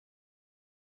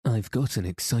I've got an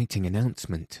exciting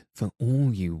announcement for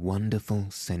all you wonderful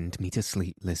Send Me to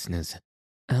Sleep listeners.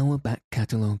 Our back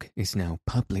catalogue is now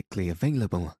publicly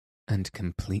available and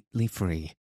completely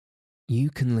free. You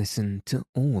can listen to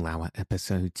all our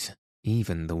episodes,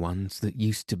 even the ones that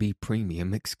used to be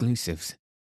premium exclusives.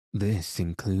 This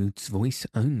includes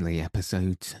voice-only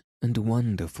episodes and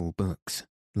wonderful books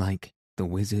like The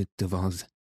Wizard of Oz,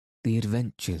 The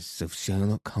Adventures of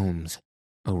Sherlock Holmes,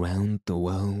 Around the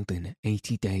World in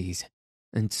 80 Days,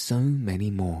 and so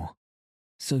many more.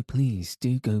 So please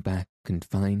do go back and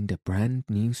find a brand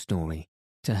new story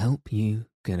to help you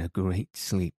get a great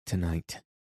sleep tonight.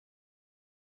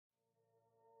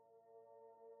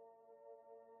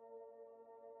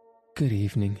 Good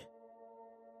evening.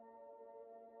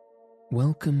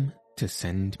 Welcome to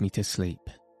Send Me to Sleep,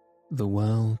 the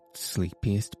world's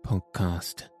sleepiest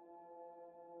podcast.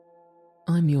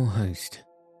 I'm your host,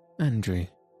 Andrew.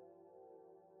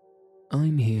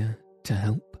 I'm here to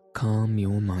help calm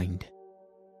your mind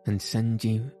and send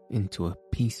you into a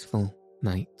peaceful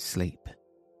night's sleep.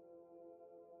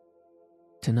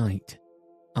 Tonight,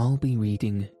 I'll be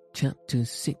reading chapters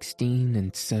 16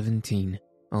 and 17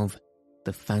 of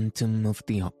The Phantom of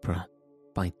the Opera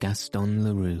by Gaston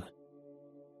Leroux.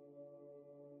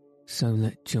 So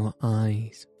let your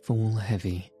eyes fall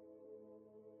heavy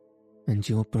and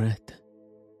your breath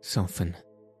soften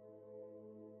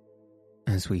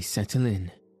as we settle in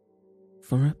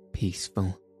for a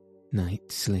peaceful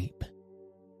night's sleep.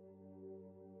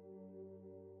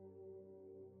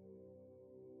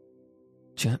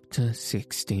 Chapter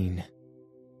 16.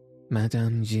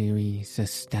 Madame Giry's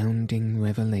astounding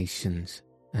revelations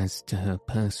as to her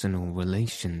personal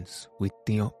relations with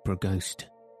the opera ghost.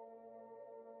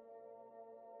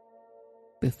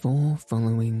 Before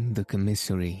following the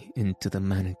commissary into the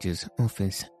manager's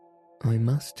office, I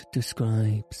must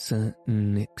describe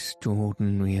certain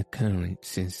extraordinary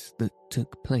occurrences that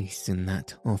took place in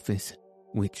that office,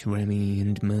 which Remy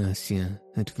and Mercier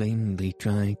had vainly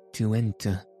tried to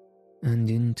enter,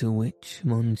 and into which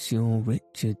Monsieur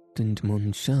Richard and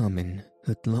Moncharmin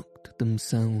had locked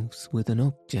themselves with an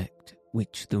object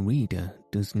which the reader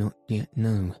does not yet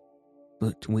know,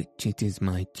 but which it is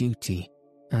my duty,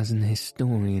 as an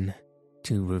historian,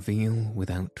 to reveal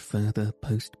without further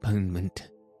postponement.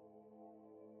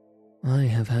 I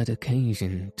have had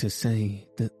occasion to say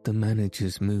that the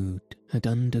manager's mood had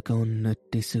undergone a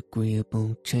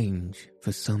disagreeable change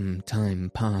for some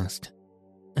time past,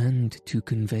 and to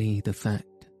convey the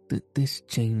fact that this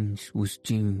change was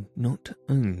due not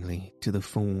only to the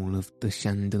fall of the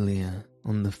chandelier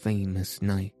on the famous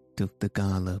night of the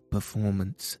gala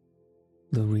performance.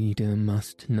 The reader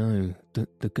must know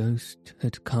that the ghost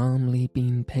had calmly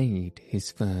been paid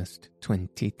his first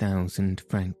 20,000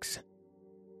 francs.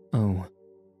 Oh,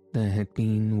 there had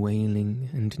been wailing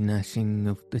and gnashing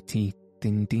of the teeth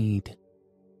indeed,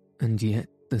 and yet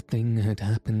the thing had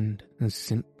happened as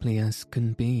simply as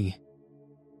can be.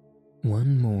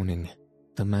 One morning,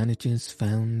 the managers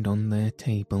found on their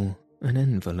table an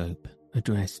envelope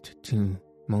addressed to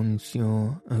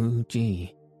Monsieur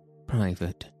O.G.,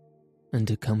 private,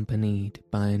 and accompanied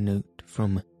by a note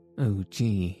from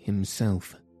O.G.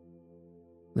 himself.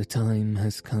 The time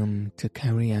has come to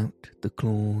carry out the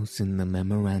clause in the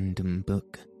memorandum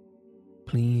book.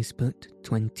 Please put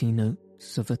 20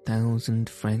 notes of 1,000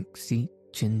 francs each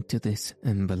into this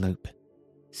envelope,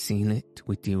 seal it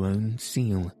with your own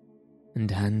seal,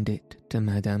 and hand it to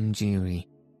Madame Giry,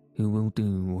 who will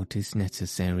do what is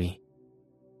necessary.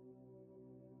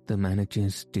 The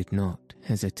managers did not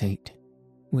hesitate.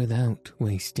 Without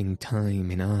wasting time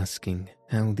in asking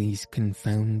how these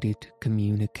confounded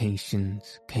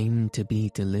communications came to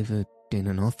be delivered in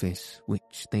an office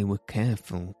which they were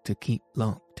careful to keep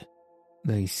locked,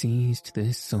 they seized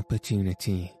this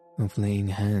opportunity of laying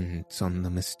hands on the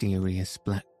mysterious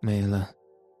blackmailer,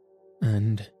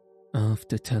 and,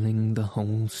 after telling the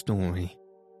whole story,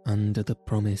 under the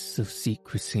promise of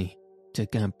secrecy, to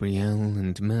Gabrielle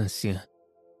and Mercier,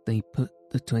 they put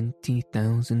the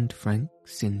 20,000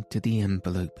 francs into the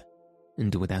envelope,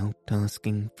 and without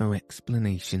asking for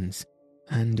explanations,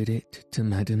 handed it to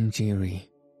Madame Giry,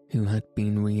 who had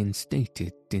been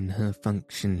reinstated in her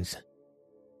functions.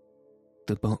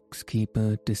 The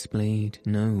box-keeper displayed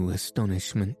no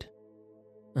astonishment.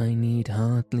 I need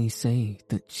hardly say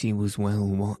that she was well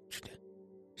watched.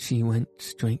 She went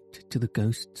straight to the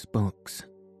ghost's box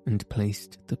and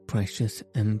placed the precious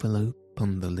envelope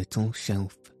on the little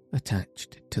shelf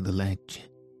attached to the ledge.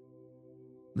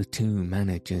 The two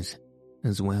managers,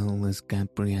 as well as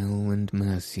Gabrielle and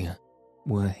Mercier,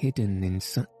 were hidden in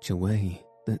such a way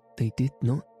that they did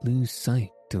not lose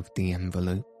sight of the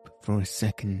envelope for a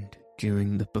second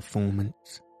during the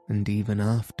performance and even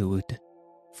afterward,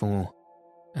 for,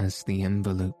 as the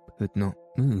envelope had not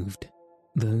moved,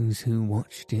 those who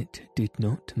watched it did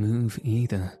not move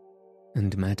either,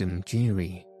 and Madame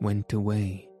Giry went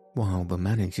away while the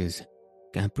managers,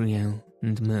 Gabrielle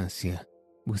and Mercia,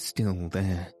 were still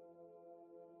there.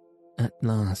 At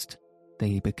last,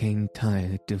 they became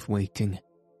tired of waiting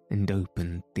and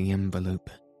opened the envelope.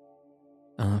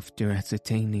 After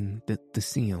ascertaining that the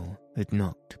seal had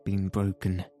not been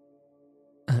broken.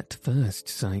 At first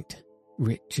sight,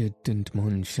 Richard and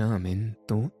Moncharmin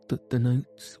thought that the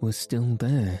notes were still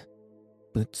there,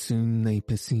 but soon they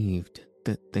perceived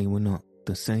that they were not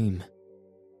the same.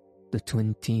 The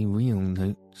 20 real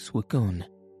notes were gone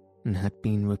and had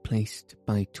been replaced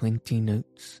by 20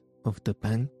 notes of the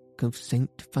Bank of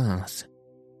St. Farce.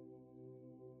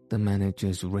 The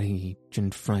manager's rage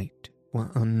and fright were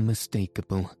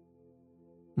unmistakable.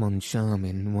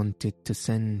 Moncharmin wanted to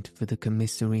send for the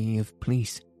commissary of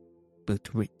police,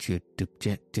 but Richard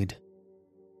objected.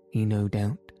 He no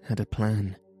doubt had a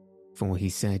plan, for he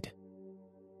said,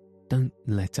 "Don't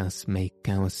let us make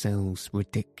ourselves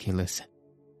ridiculous.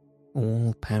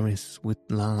 All Paris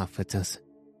would laugh at us.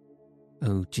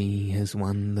 OG has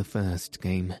won the first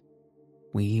game.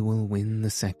 We will win the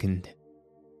second."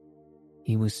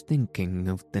 He was thinking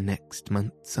of the next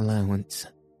month's allowance.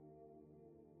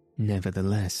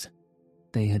 Nevertheless,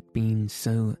 they had been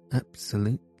so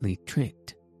absolutely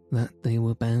tricked that they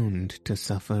were bound to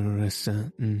suffer a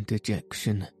certain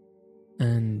dejection,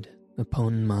 and,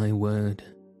 upon my word,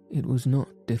 it was not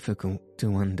difficult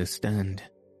to understand.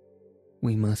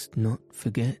 We must not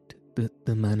forget that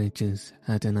the managers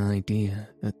had an idea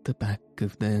at the back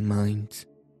of their minds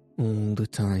all the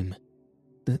time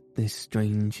that this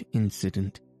strange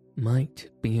incident might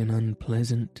be an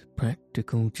unpleasant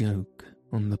practical joke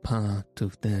on the part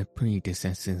of their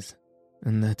predecessors,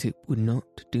 and that it would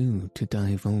not do to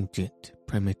divulge it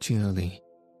prematurely.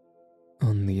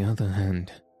 On the other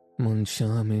hand,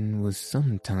 Moncharmin was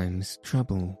sometimes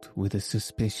troubled with a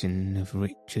suspicion of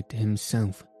Richard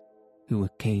himself, who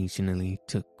occasionally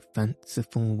took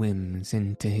fanciful whims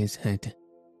into his head.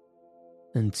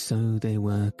 And so they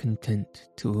were content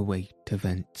to await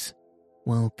events,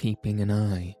 while keeping an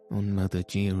eye on Mother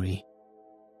Giry.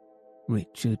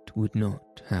 Richard would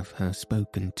not have her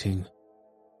spoken to.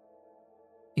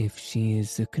 "If she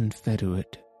is a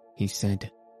Confederate," he said,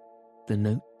 "the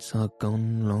notes are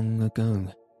gone long ago,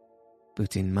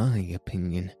 but in my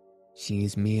opinion she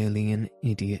is merely an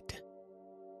idiot."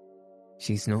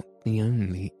 "She's not the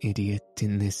only idiot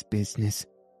in this business,"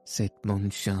 said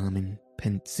Moncharmin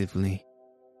pensively.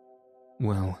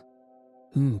 "Well,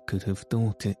 who could have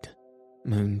thought it?"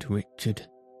 moaned Richard.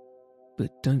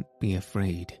 "But don't be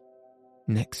afraid.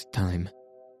 Next time,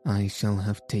 I shall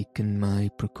have taken my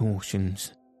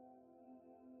precautions."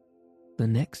 The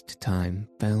next time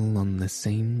fell on the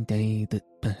same day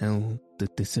that beheld the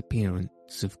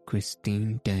disappearance of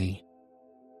Christine Day.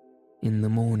 In the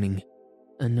morning,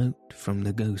 a note from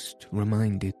the ghost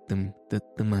reminded them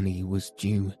that the money was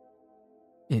due.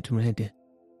 It read,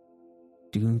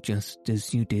 "Do just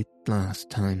as you did last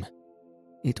time.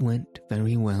 It went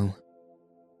very well.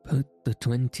 Put the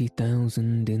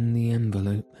 20,000 in the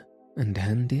envelope and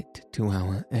hand it to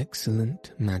our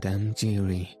excellent Madame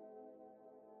Giry."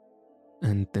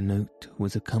 And the note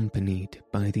was accompanied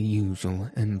by the usual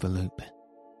envelope.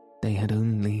 They had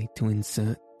only to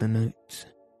insert the notes.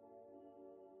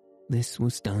 This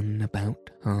was done about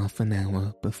half an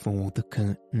hour before the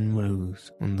curtain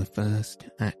rose on the first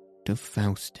act of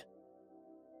Faust.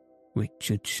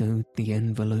 Richard showed the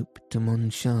envelope to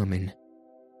Moncharmin.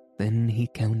 Then he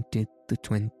counted the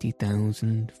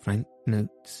 20,000 franc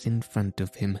notes in front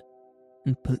of him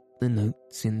and put the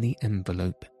notes in the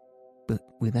envelope, but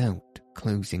without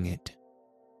closing it.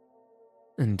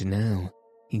 "And now,"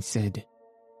 he said,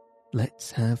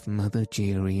 "let's have Mother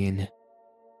Giry in."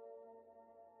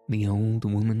 The old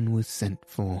woman was sent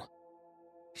for.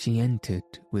 She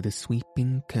entered with a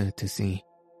sweeping courtesy.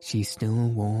 She still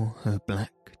wore her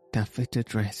black taffeta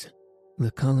dress,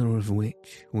 the colour of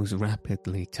which was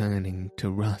rapidly turning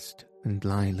to rust and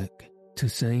lilac, to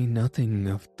say nothing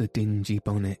of the dingy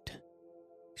bonnet.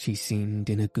 She seemed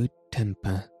in a good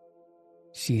temper.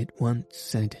 She at once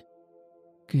said,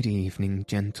 "Good evening,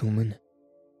 gentlemen.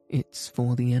 It's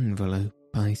for the envelope,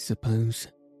 I suppose?"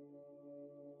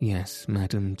 "Yes,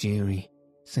 Madame Giry,"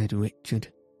 said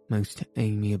Richard, most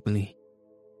amiably,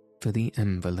 "for the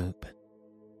envelope.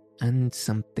 And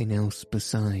something else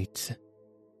besides."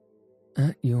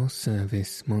 "At your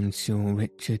service, Monsieur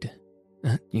Richard,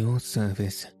 at your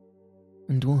service.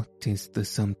 And what is the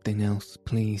something else,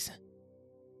 please?"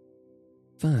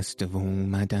 First of all,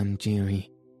 Madame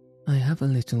Giry, I have a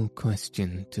little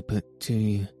question to put to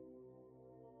you.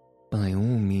 By all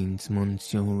means,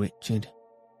 Monsieur Richard,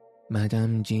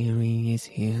 Madame Giry is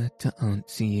here to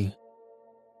answer you.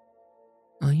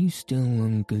 Are you still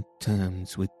on good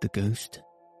terms with the ghost?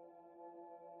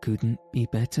 Couldn't be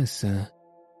better, sir.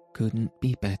 Couldn't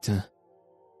be better.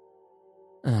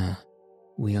 Ah,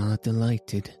 we are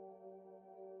delighted.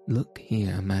 Look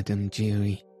here, Madame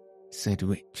Giry, said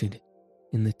Richard,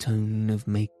 in the tone of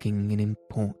making an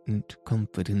important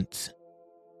confidence.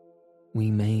 We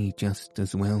may just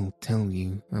as well tell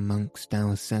you amongst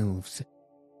ourselves,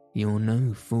 you're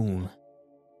no fool.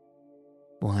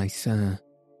 Why, sir,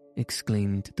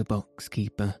 exclaimed the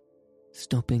box-keeper,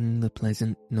 stopping the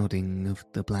pleasant nodding of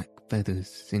the black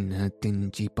feathers in her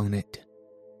dingy bonnet.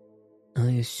 I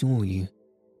assure you,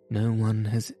 no one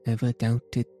has ever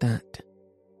doubted that.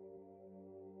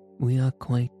 We are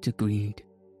quite agreed,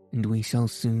 and we shall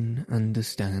soon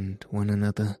understand one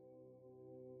another.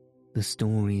 The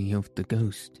story of the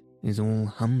ghost is all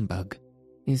humbug,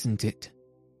 isn't it?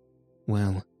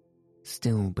 Well,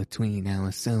 still between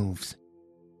ourselves,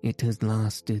 it has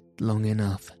lasted long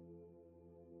enough.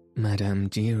 Madame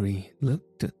Giry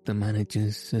looked at the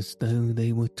managers as though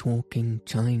they were talking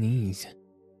Chinese.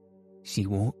 She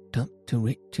walked up to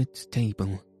Richard's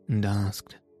table and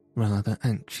asked, rather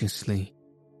anxiously,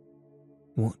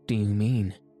 "What do you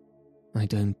mean? I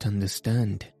don't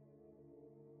understand."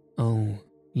 "Oh,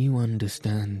 you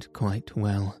understand quite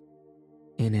well.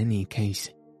 In any case,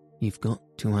 you've got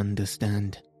to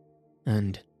understand.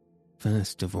 And,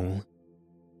 first of all,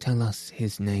 tell us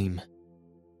his name."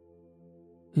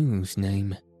 "Whose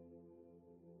name?"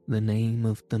 "The name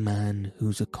of the man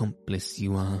whose accomplice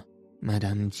you are,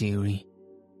 Madame Giry."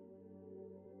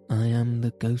 "I am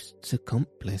the ghost's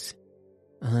accomplice.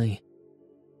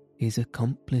 His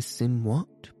accomplice in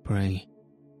what, pray?"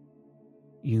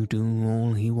 "You do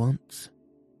all he wants."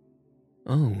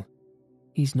 "Oh,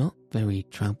 he's not very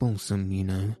troublesome, you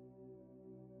know."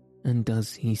 "And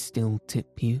does he still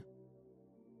tip you?"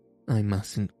 "I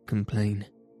mustn't complain."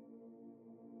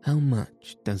 "How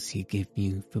much does he give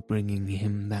you for bringing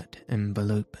him that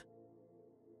envelope?"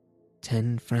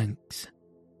 10 francs.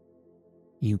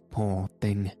 "You poor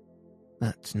thing,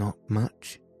 that's not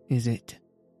much, is it?"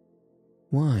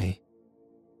 "Why?"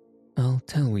 "I'll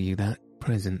tell you that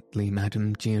presently,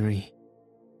 Madame Giry.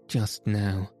 Just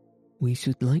now, we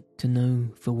should like to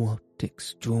know for what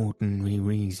extraordinary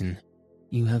reason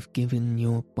you have given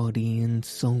your body and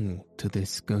soul to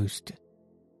this ghost.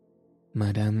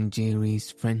 Madame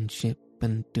Giry's friendship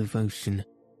and devotion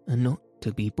are not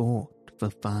to be bought for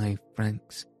 5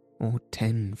 francs or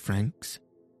 10 francs.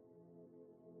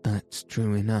 "That's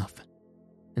true enough,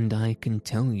 and I can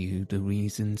tell you the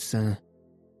reason, sir.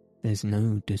 There's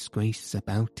no disgrace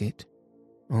about it.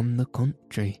 On the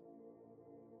contrary."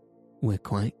 "We're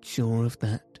quite sure of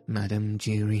that, Madame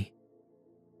Giry."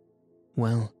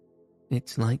 "Well,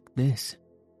 it's like this.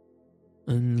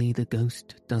 Only the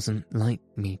ghost doesn't like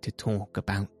me to talk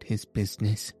about his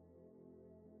business."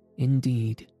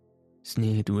 "Indeed,"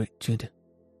 sneered Richard.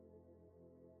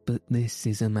 "But this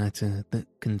is a matter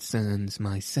that concerns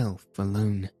myself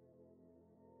alone.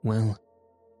 Well,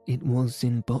 it was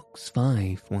in box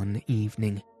 5 one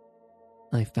evening.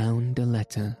 I found a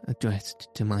letter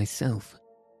addressed to myself,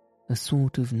 a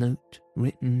sort of note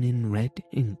written in red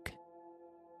ink.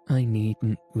 I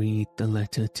needn't read the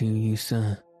letter to you,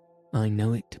 sir. I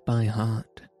know it by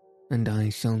heart, and I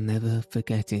shall never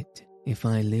forget it if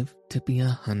I live to be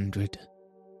 100.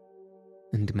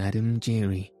 And Madame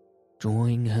Giry,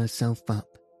 drawing herself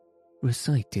up,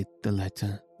 recited the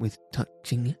letter with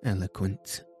touching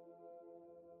eloquence.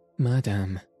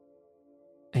 "Madame,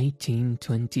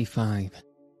 1825,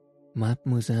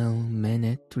 Mademoiselle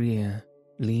Ménétrier,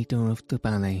 leader of the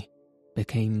ballet,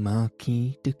 became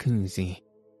Marquis de Cussy.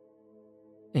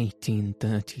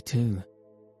 1832,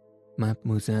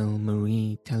 Mademoiselle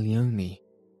Marie Taglioni,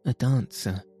 a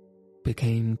dancer,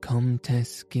 became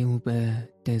Comtesse Gilbert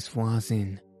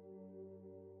Desvoisins.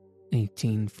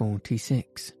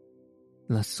 1846,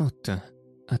 La Sotta,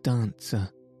 a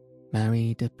dancer,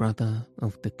 married a brother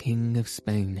of the King of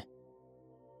Spain.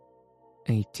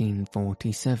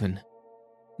 1847,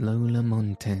 Lola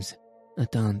Montes, a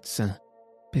dancer,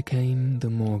 became the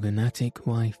morganatic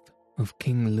wife of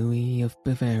King Louis of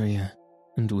Bavaria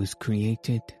and was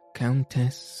created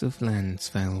Countess of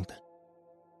Landsfeld.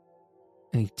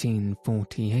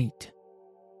 1848,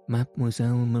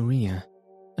 Mademoiselle Maria,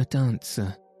 a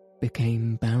dancer,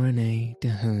 became Baronne de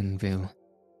Herneville.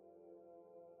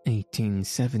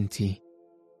 1870,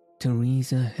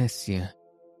 Teresa Hessier,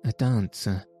 a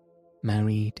dancer,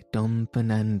 married Don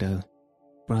Fernando,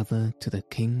 brother to the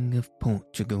King of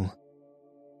Portugal.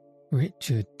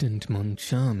 Richard and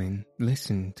Moncharmin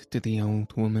listened to the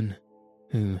old woman,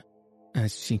 who,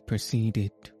 as she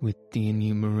proceeded with the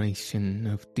enumeration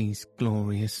of these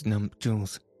glorious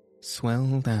nuptials,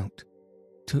 swelled out,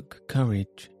 took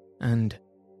courage, and,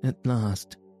 at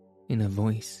last, in a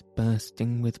voice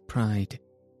bursting with pride,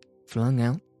 flung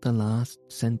out the last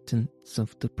sentence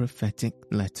of the prophetic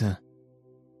letter.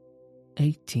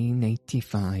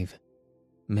 1885.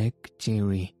 Meg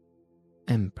Giry,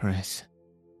 Empress.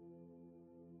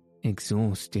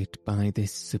 Exhausted by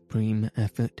this supreme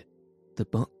effort, the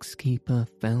box-keeper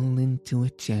fell into a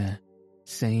chair,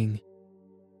 saying,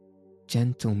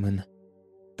 "Gentlemen,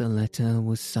 the letter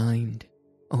was signed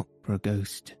Opera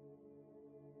Ghost."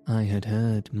 I had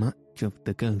heard much of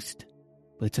the ghost,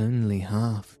 but only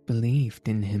half believed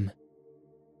in him.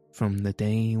 From the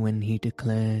day when he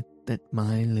declared that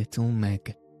my little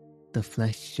Meg, the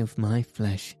flesh of my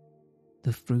flesh,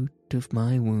 the fruit of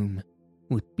my womb,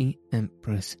 would be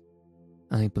Empress,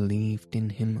 I believed in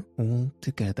him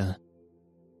altogether.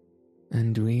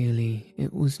 And really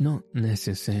it was not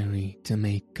necessary to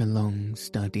make a long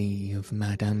study of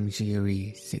Madame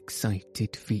Giry's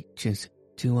excited features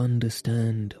to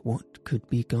understand what could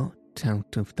be got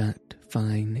out of that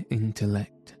fine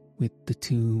intellect with the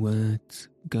two words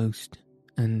ghost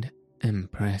and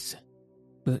Empress.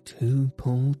 But who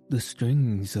pulled the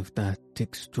strings of that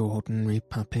extraordinary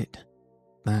puppet?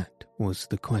 That was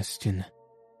the question.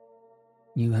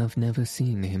 You have never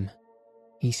seen him.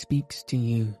 He speaks to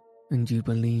you, and you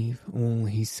believe all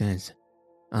he says?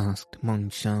 Asked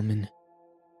Moncharmin.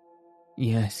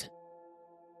 Yes.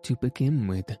 To begin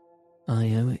with,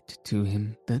 I owe it to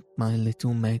him that my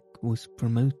little Meg was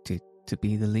promoted to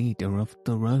be the leader of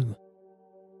the row.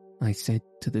 I said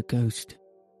to the ghost,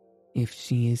 if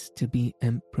she is to be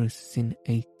Empress in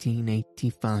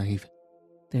 1885,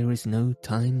 there is no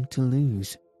time to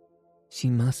lose. She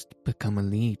must become a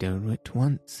leader at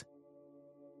once.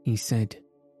 He said,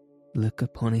 look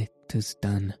upon it as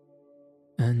done.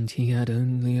 And he had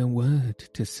only a word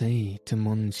to say to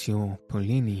Monsieur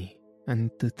Poligny, and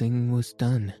the thing was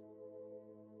done.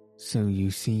 So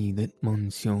you see that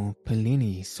Monsieur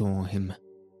Poligny saw him.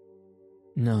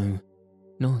 No,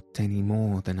 not any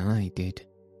more than I did,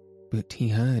 but he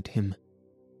heard him.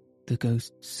 The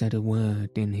ghost said a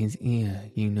word in his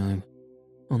ear, you know,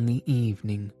 on the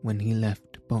evening when he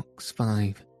left box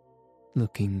 5,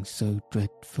 looking so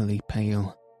dreadfully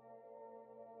pale.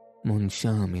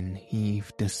 Moncharmin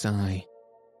heaved a sigh.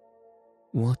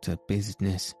 What a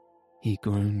business, he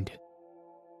groaned.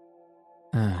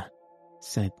 Ah,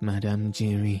 said Madame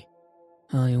Giry,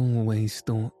 I always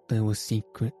thought there were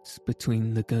secrets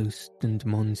between the ghost and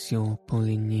Monsieur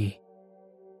Poligny.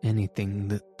 Anything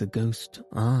that the ghost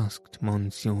asked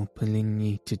Monsieur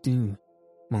Poligny to do,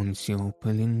 Monsieur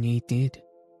Poligny did.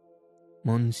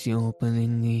 Monsieur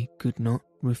Poligny could not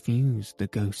refuse the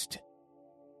ghost.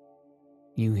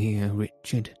 You hear,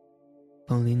 Richard?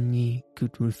 Poligny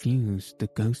could refuse the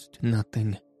ghost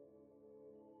nothing.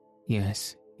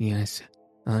 Yes, yes,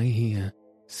 I hear,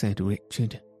 said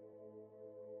Richard.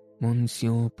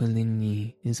 Monsieur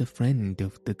Poligny is a friend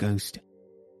of the ghost,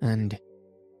 and,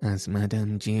 as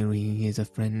Madame Giry is a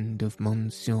friend of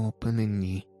Monsieur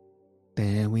Poligny,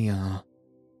 there we are.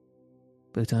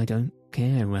 But I don't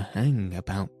care a hang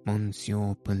about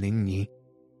Monsieur Poligny,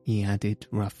 he added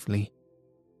roughly.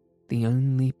 The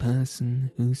only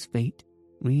person whose fate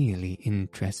really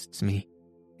interests me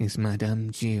is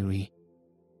Madame Giry.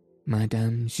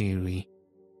 Madame Giry,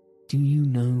 do you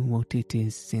know what it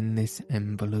is in this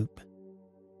envelope?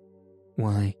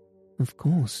 Why, of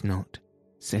course not,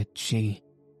 said she.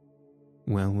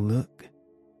 Well, look.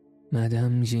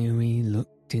 Madame Giry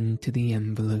looked into the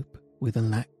envelope with a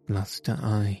lacklustre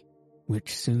eye,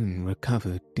 which soon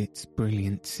recovered its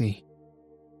brilliancy.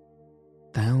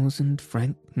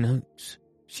 1,000-franc notes,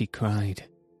 she cried.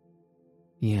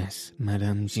 Yes,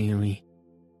 Madame Giry,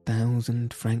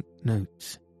 1,000-franc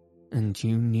notes, and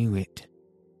you knew it.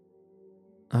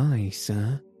 Aye,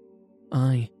 sir,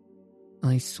 I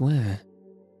swear.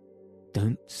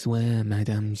 Don't swear,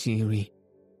 Madame Giry,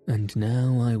 and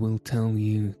now I will tell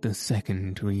you the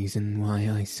second reason why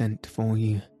I sent for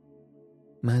you.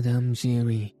 Madame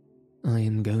Giry, I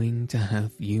am going to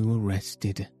have you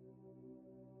arrested.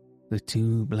 The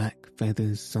 2 black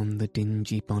feathers on the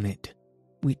dingy bonnet,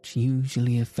 which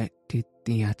usually affected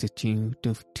the attitude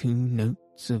of 2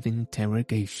 notes of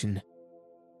interrogation,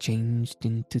 changed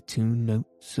into 2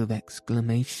 notes of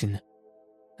exclamation.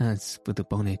 As for the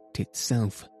bonnet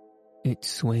itself, it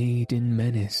swayed in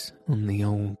menace on the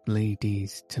old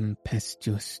lady's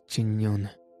tempestuous chignon.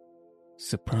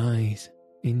 Surprise,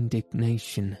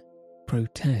 Indignation,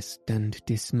 protest and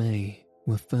dismay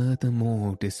were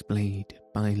furthermore displayed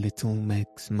by little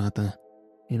Meg's mother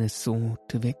in a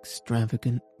sort of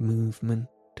extravagant movement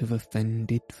of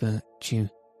offended virtue,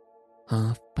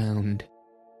 half bound,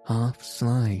 half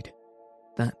slide,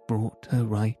 that brought her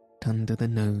right under the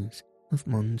nose of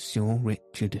Monsieur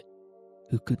Richard,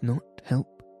 who could not help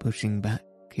pushing back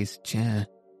his chair.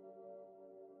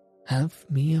 "Have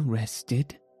me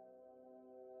arrested?"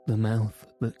 The mouth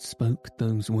that spoke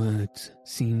those words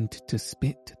seemed to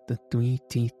spit the 3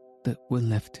 teeth that were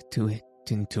left to it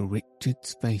into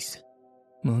Richard's face.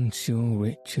 Monsieur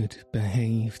Richard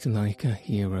behaved like a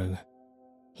hero.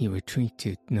 He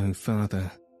retreated no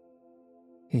farther.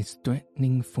 His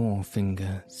threatening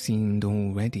forefinger seemed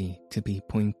already to be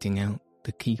pointing out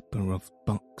the keeper of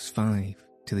Box 5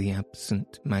 to the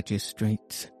absent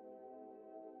magistrates.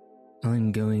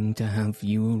 "I'm going to have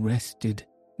you arrested,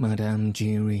 Madame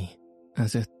Giry,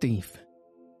 as a thief."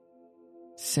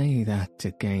 "Say that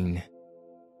again."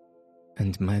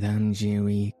 And Madame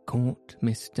Giry caught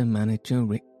Mr. Manager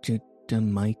Richard a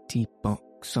mighty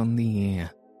box on the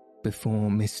ear before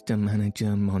Mr.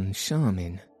 Manager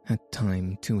Moncharmin had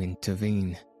time to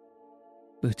intervene.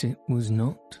 But it was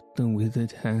not the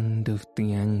withered hand of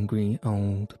the angry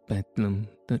old bedlam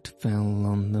that fell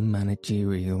on the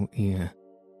managerial ear,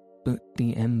 but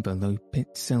the envelope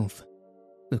itself,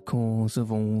 the cause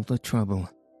of all the trouble,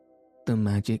 the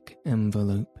magic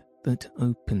envelope that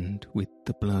opened with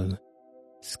the blow,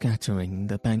 scattering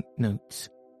the banknotes,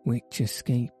 which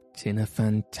escaped in a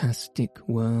fantastic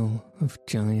whirl of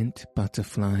giant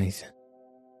butterflies.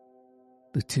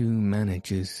 The 2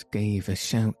 managers gave a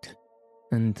shout,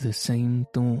 and the same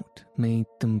thought made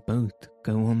them both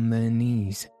go on their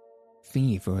knees,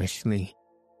 feverishly,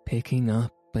 picking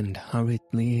up and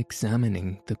hurriedly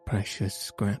examining the precious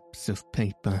scraps of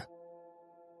paper.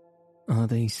 "Are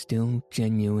they still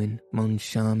genuine,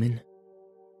 Moncharmin?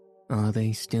 Are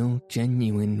they still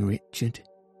genuine, Richard?"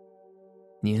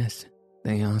 "Yes,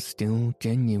 they are still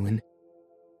genuine."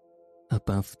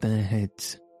 Above their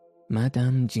heads,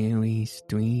 Madame Giry's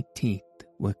 3 teeth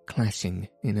were clashing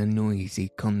in a noisy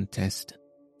contest,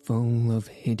 full of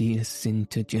hideous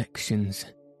interjections,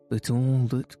 but all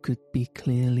that could be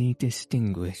clearly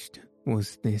distinguished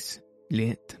was this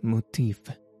leitmotif: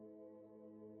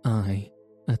 "I,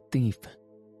 a thief.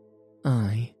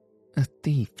 I, a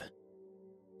thief.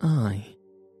 I."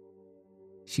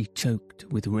 She choked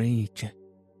with rage.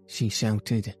 She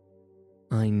shouted,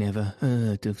 "I never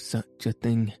heard of such a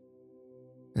thing."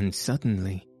 And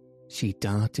suddenly she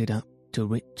darted up to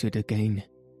Richard again.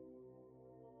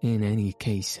 "In any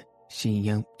case," she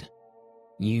yelped,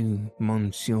 "you,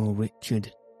 Monsieur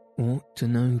Richard, ought to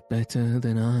know better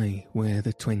than I where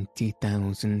the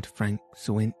 20,000 francs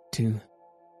went to."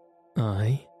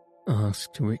 "I?"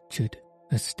 asked Richard,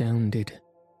 astounded.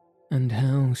 "And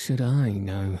how should I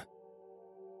know?"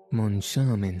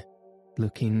 Moncharmin,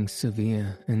 looking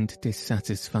severe and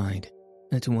dissatisfied,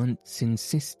 at once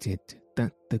insisted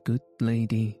that the good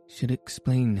lady should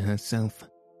explain herself.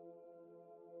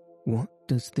 "What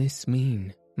does this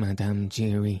mean, Madame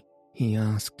Giry?" he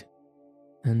asked.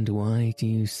 "And why do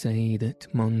you say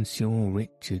that Monsieur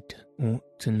Richard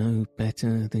ought to know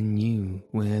better than you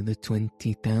where the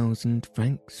 20,000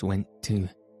 francs went to?"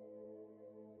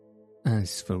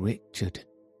 As for Richard,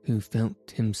 who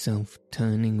felt himself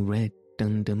turning red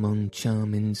under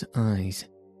Moncharmin's eyes,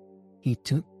 he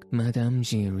took Madame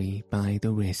Giry by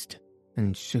the wrist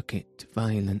and shook it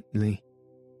violently.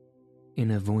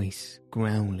 In a voice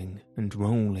growling and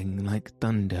rolling like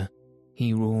thunder,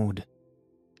 he roared,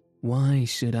 "Why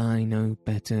should I know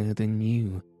better than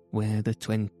you where the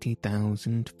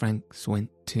 20,000 francs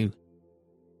went to?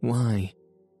 Why?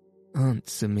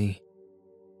 Answer me."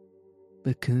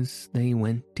 "Because they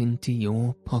went into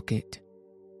your pocket,"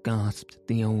 gasped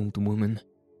the old woman,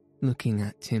 looking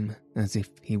at him as if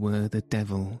he were the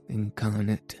devil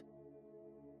incarnate.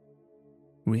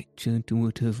 Richard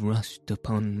would have rushed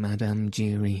upon Madame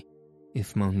Giry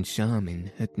if Moncharmin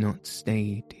had not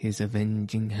stayed his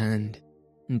avenging hand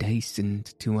and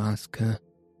hastened to ask her,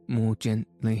 more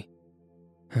gently,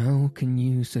 "How can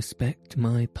you suspect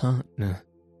my partner,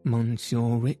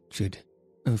 Monsieur Richard,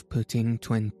 of putting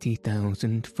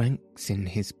 20,000 francs in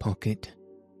his pocket?"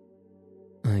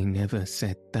 "I never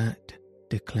said that,"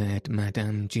 declared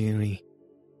Madame Giry,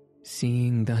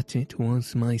 "seeing that it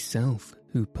was myself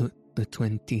who put the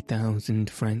 20,000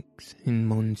 francs in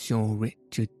Monsieur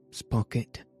Richard's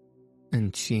pocket."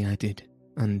 And she added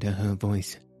under her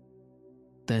voice,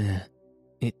 "There,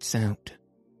 it's out,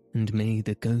 and may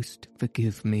the ghost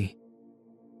forgive me."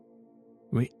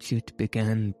 Richard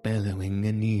began bellowing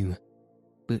anew,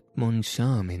 but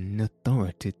Moncharmin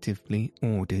authoritatively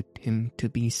ordered him to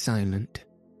be silent.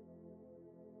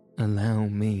 Allow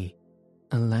me,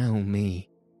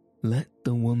 let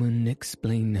the woman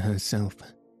explain herself.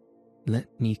 Let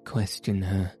me question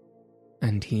her.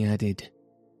 And he added,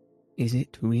 Is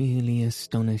it really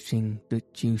astonishing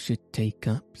that you should take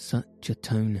up such a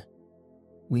tone?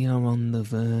 We are on the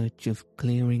verge of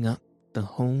clearing up the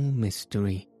whole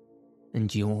mystery,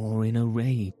 and you're in a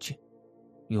rage.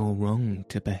 You're wrong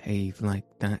to behave like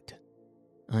that.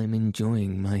 I'm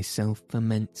enjoying myself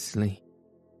immensely.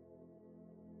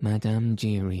 Madame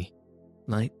Giry,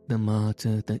 like the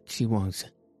martyr that she was,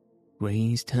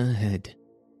 raised her head,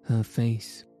 her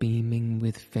face beaming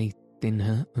with faith in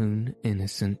her own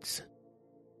innocence.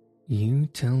 You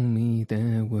tell me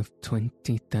there were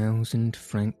 20,000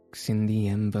 francs in the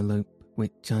envelope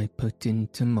which I put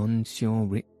into Monsieur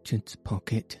Richard's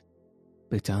pocket,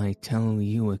 but I tell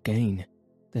you again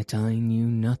that I knew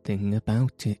nothing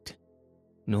about it,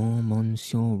 nor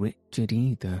Monsieur Richard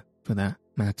either, for that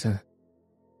matter.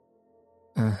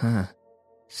 Aha,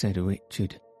 said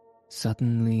Richard,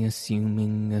 suddenly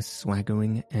assuming a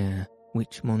swaggering air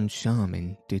which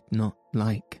Moncharmin did not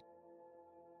like.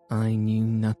 I knew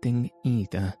nothing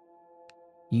either.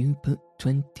 You put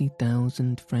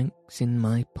 20,000 francs in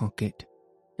my pocket,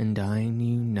 and I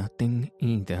knew nothing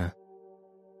either.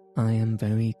 I am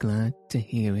very glad to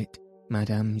hear it,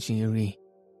 Madame Giry.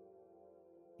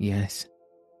 Yes,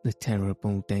 the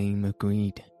terrible dame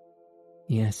agreed.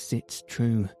 Yes, it's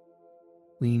true.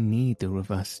 We neither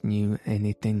of us knew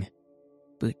anything,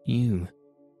 but you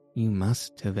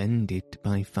must have ended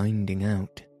by finding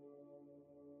out.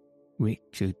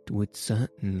 Richard would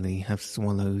certainly have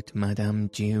swallowed Madame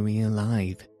Giry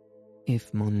alive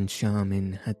if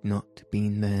Moncharmin had not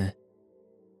been there.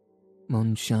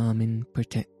 Moncharmin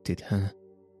protected her.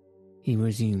 He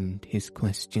resumed his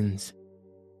questions.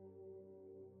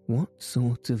 What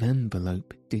sort of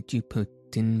envelope did you put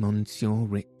in Monsieur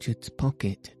Richard's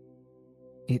pocket?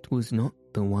 It was not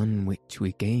the one which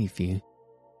we gave you,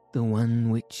 the one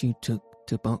which you took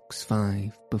to box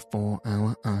 5 before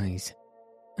our eyes,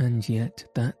 and yet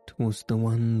that was the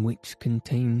one which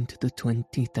contained the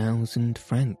 20,000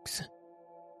 francs.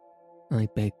 I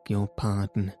beg your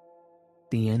pardon.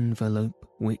 The envelope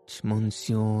which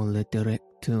Monsieur le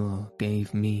Directeur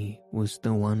gave me was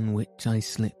the one which I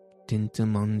slipped into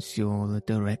Monsieur le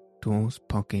Directeur's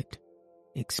pocket,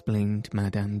 explained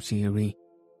Madame Giry.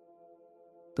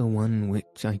 The one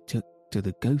which I took to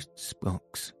the ghost's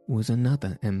box was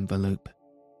another envelope,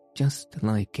 just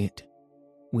like it,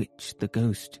 which the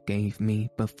ghost gave me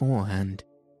beforehand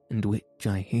and which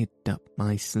I hid up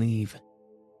my sleeve.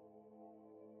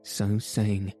 So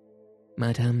saying,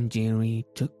 Madame Giry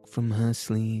took from her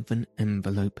sleeve an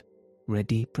envelope,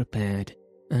 ready prepared,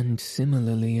 and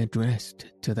similarly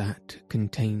addressed to that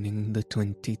containing the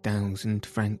 20,000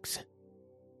 francs.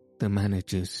 The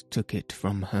managers took it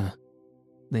from her.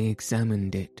 They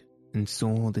examined it and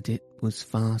saw that it was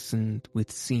fastened with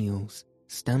seals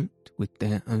stamped with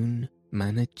their own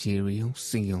managerial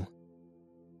seal.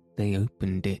 They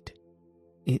opened it.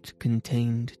 It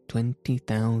contained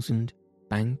 20,000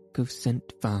 Bank of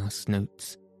St. Vas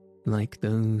notes, like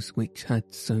those which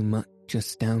had so much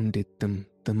astounded them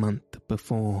the month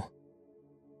before.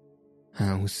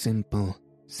 How simple,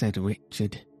 said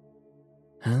Richard.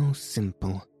 How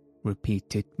simple,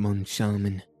 repeated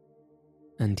Moncharmin.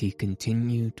 And he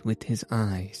continued with his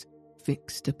eyes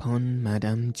fixed upon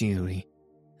Madame Giry,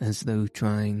 as though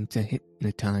trying to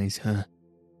hypnotize her.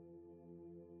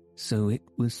 So it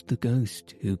was the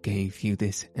ghost who gave you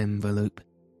this envelope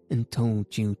and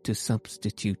told you to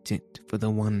substitute it for the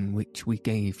one which we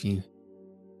gave you.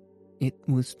 It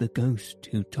was the ghost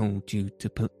who told you to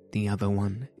put the other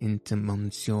one into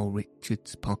Monsieur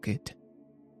Richard's pocket.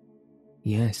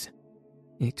 Yes,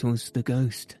 it was the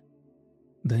ghost.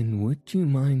 Then would you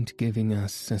mind giving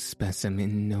us a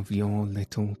specimen of your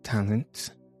little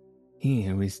talents?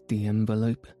 Here is the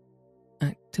envelope.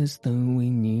 Act as though we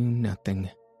knew nothing.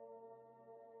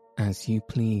 As you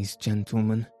please,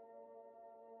 gentlemen.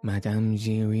 Madame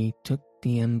Giry took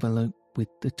the envelope with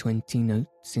the 20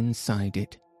 notes inside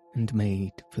it and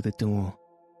made for the door.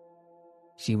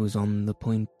 She was on the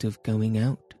point of going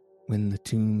out when the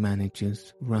 2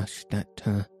 managers rushed at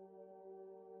her.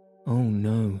 Oh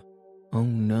no,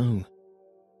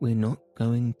 we're not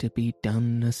going to be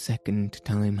done a second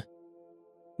time.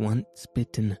 Once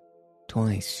bitten,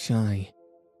 twice shy.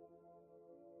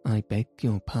 I beg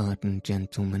your pardon,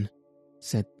 gentlemen,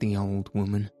 said the old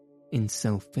woman, in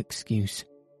self-excuse.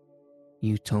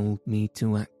 You told me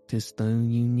to act as though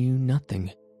you knew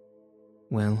nothing.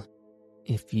 Well,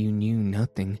 if you knew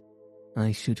nothing,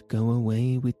 I should go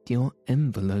away with your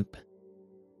envelope.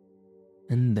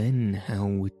 And then how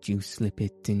would you slip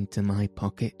it into my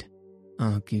pocket?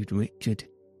 Argued Richard,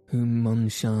 whom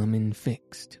Moncharmin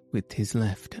fixed with his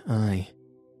left eye,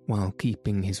 while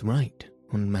keeping his right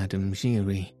on Madame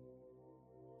Giry.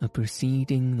 A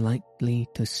proceeding likely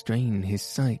to strain his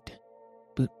sight,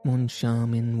 but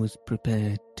Moncharmin was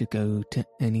prepared to go to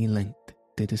any length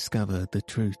to discover the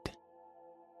truth.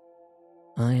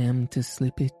 I am to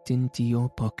slip it into your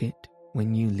pocket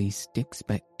when you least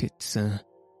expect it, sir.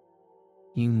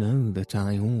 You know that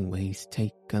I always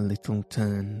take a little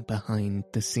turn behind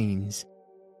the scenes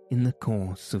in the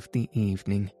course of the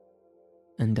evening,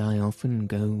 and I often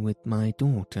go with my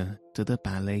daughter to the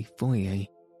ballet foyer,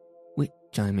 which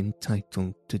I'm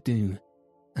entitled to do,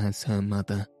 as her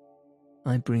mother.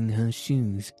 I bring her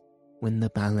shoes when the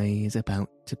ballet is about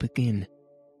to begin.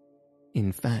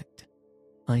 In fact,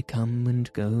 I come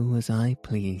and go as I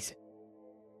please.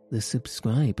 The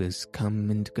subscribers come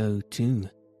and go too.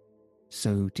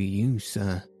 So do you,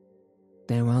 sir.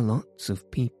 There are lots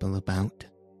of people about.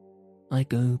 I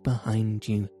go behind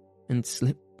you and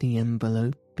slip the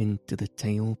envelope into the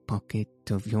tail pocket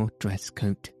of your dress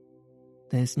coat.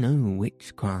 There's no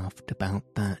witchcraft about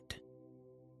that.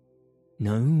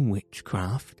 No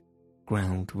witchcraft,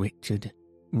 growled Richard,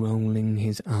 rolling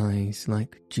his eyes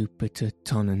like Jupiter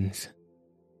Tonans.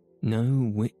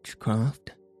 No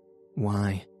witchcraft?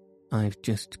 Why, I've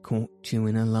just caught you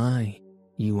in a lie,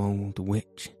 you old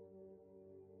witch.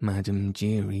 Madame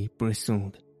Giry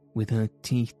bristled, with her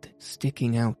teeth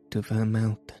sticking out of her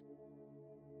mouth.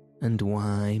 And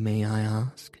why, may I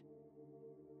ask?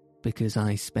 Because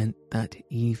I spent that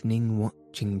evening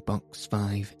watching Box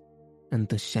 5 and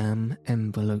the sham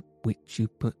envelope which you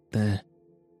put there.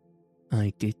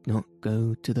 I did not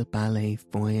go to the ballet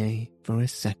foyer for a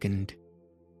second.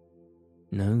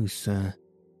 No, sir,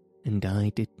 and I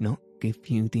did not give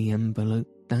you the envelope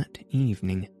that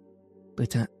evening,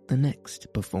 but at the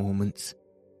next performance,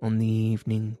 on the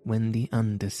evening when the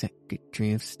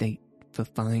Under-Secretary of State for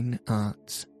Fine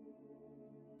Arts.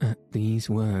 At these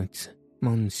words,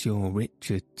 Monsieur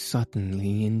Richard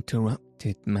suddenly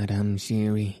interrupted Madame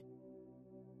Giry.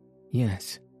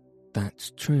 Yes,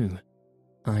 that's true.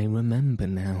 I remember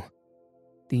now.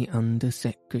 The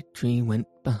Under-Secretary went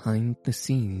behind the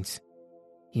scenes.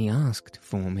 He asked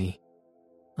for me.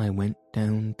 I went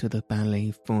down to the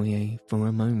ballet foyer for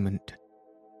a moment.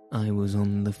 I was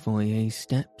on the foyer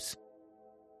steps.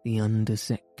 The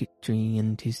Under-Secretary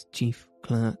and his chief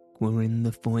clerk were in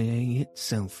the foyer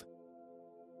itself.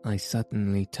 I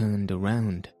suddenly turned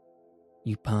around.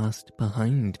 You passed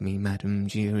behind me, Madame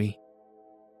Giry.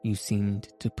 You seemed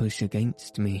to push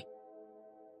against me.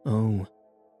 Oh,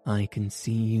 I can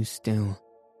see you still.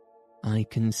 I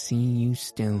can see you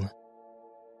still.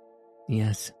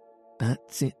 Yes,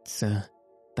 that's it, sir.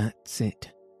 That's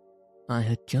it. I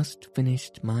had just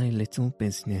finished my little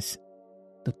business.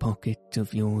 The pocket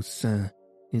of yours, sir,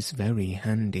 is very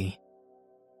handy.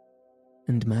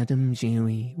 And Madame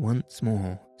Giry once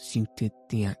more suited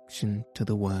the action to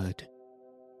the word.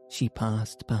 She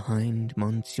passed behind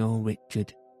Monsieur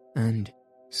Richard, and,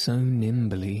 so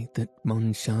nimbly that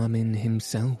Moncharmin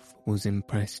himself was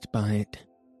impressed by it,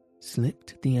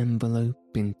 slipped the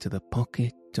envelope into the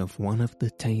pocket of one of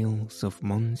the tails of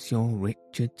Monsieur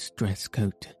Richard's dress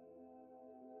coat.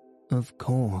 Of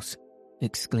course,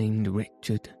 exclaimed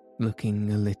Richard,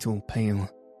 looking a little pale.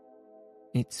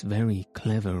 It's very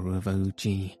clever of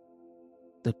O.G.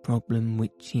 The problem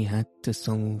which he had to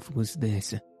solve was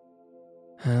this: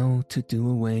 how to do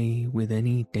away with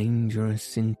any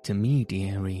dangerous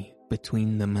intermediary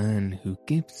between the man who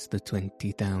gives the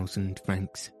 20,000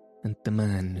 francs and the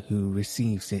man who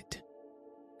receives it.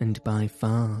 And by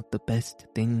far the best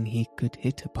thing he could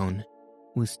hit upon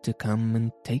was to come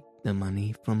and take the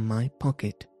money from my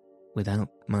pocket without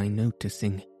my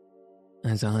noticing,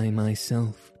 as I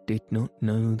myself did not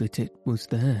know that it was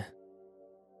there.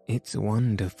 It's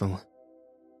wonderful.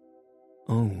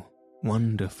 Oh,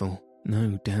 wonderful,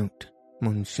 no doubt,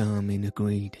 Moncharmin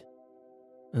agreed.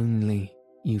 Only,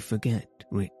 you forget,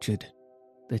 Richard,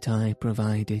 that I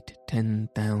provided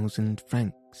 10,000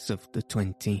 francs of the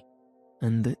 20,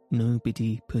 and that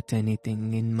nobody put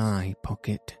anything in my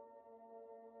pocket.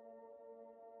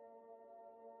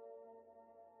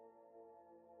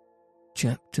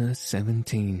 Chapter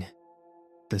 17.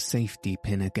 The Safety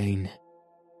Pin Again.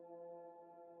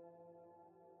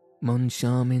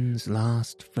 Moncharmin's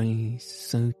last phrase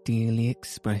so dearly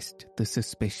expressed the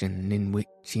suspicion in which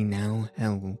he now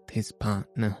held his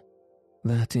partner,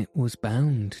 that it was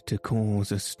bound to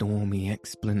cause a stormy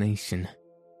explanation,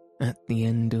 at the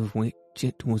end of which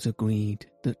it was agreed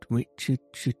that Richard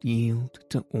should yield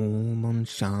to all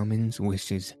Moncharmin's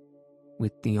wishes,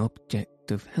 with the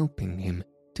object of helping him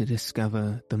to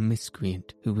discover the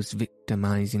miscreant who was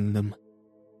victimizing them.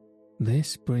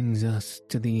 This brings us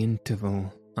to the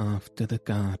interval after the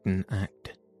Garden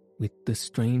Act, with the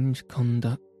strange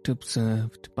conduct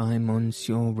observed by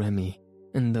Monsieur Remy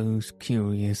and those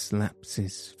curious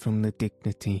lapses from the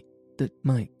dignity that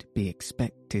might be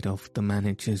expected of the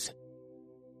managers.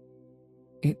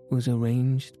 It was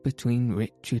arranged between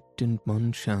Richard and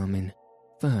Moncharmin,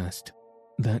 first,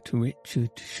 that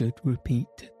Richard should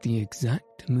repeat the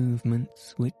exact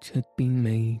movements which had been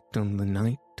made on the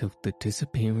night of the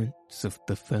disappearance of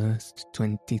the first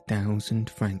 20,000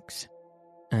 francs,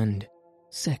 and,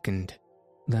 second,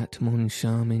 that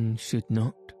Moncharmin should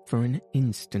not for an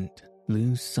instant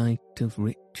lose sight of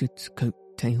Richard's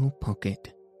coat-tail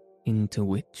pocket, into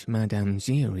which Madame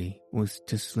Giry was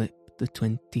to slip the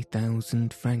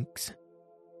 20,000 francs.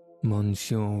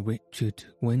 Monsieur Richard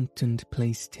went and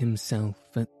placed himself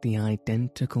at the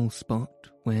identical spot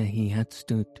where he had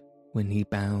stood when he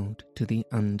bowed to the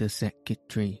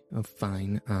Under-Secretary of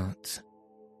Fine Arts.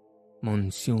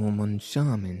 Monsieur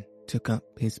Moncharmin took up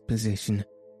his position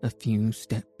a few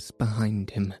steps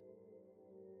behind him.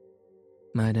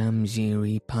 Madame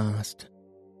Giry passed,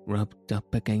 rubbed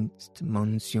up against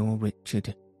Monsieur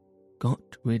Richard, got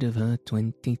rid of her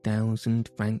 20,000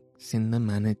 francs in the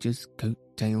manager's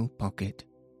coat-tail pocket,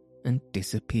 and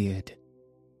disappeared.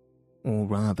 Or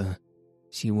rather,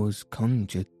 she was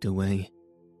conjured away.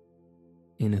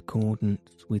 In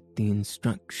accordance with the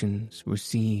instructions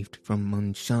received from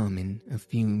Moncharmin a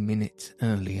few minutes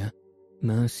earlier,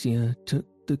 Mercier took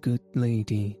the good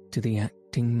lady to the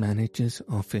acting manager's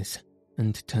office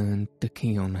and turned the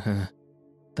key on her,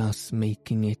 thus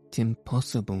making it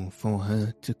impossible for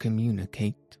her to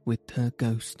communicate with her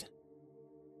ghost.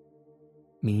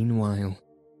 Meanwhile,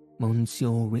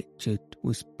 Monsieur Richard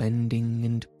was bending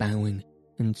and bowing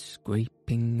and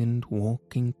scraping and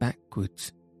walking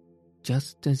backwards,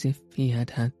 just as if he had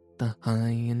had the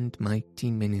high and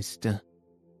mighty minister,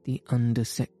 the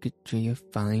Under-Secretary of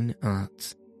Fine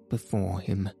Arts, before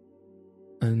him.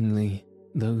 Only,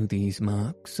 though these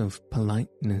marks of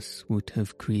politeness would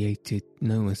have created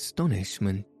no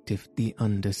astonishment if the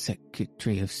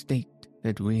Under-Secretary of State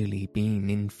had really been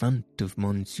in front of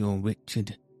Monsieur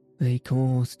Richard, they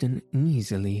caused an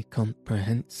easily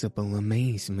comprehensible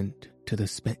amazement to the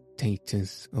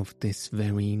spectators of this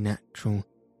very natural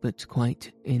but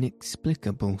quite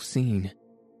inexplicable scene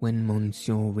when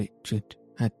Monsieur Richard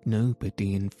had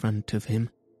nobody in front of him.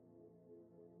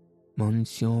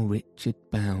 Monsieur Richard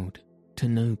bowed to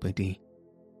nobody,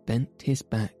 bent his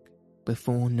back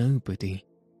before nobody,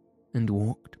 and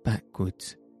walked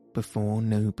backwards before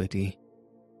nobody,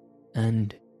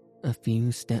 and, a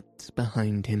few steps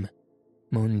behind him,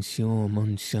 Monsieur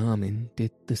Moncharmin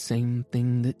did the same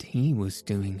thing that he was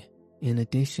doing, in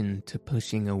addition to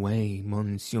pushing away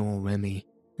Monsieur Remy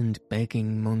and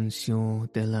begging Monsieur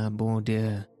de la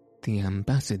Bordure, the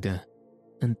ambassador,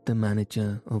 and the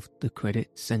manager of the Credit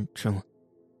Central,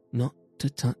 not to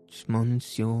touch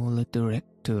Monsieur le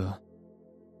Directeur.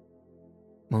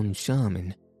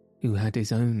 Moncharmin, who had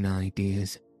his own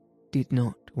ideas, did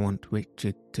not want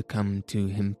Richard to come to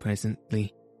him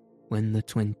presently, when the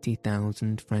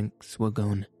 20,000 francs were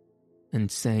gone, and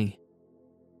say,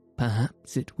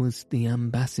 perhaps it was the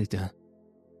ambassador,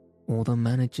 or the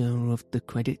manager of the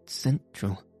Credit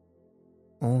Central,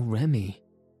 or Remy.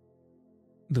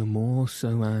 The more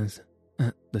so as,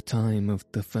 at the time of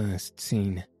the first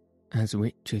scene, as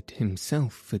Richard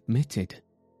himself admitted,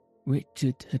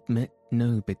 Richard had met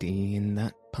nobody in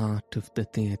that part of the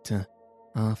theatre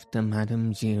after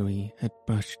Madame Giry had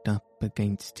brushed up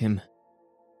against him.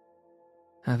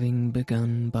 Having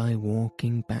begun by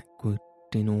walking backward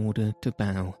in order to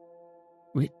bow,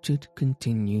 Richard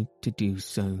continued to do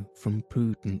so from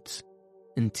prudence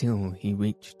until he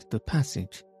reached the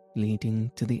passage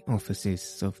leading to the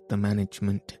offices of the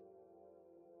management.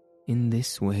 In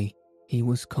this way, he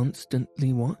was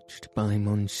constantly watched by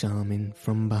Moncharmin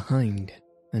from behind,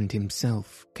 and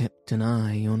himself kept an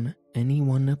eye on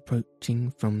anyone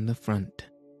approaching from the front.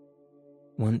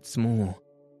 Once more,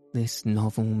 this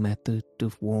novel method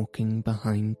of walking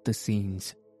behind the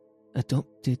scenes,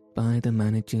 adopted by the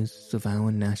managers of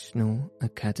our National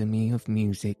Academy of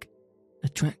Music,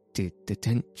 attracted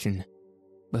attention,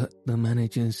 but the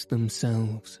managers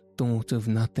themselves thought of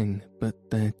nothing but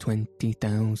their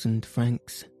 20,000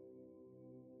 francs.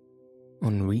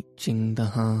 On reaching the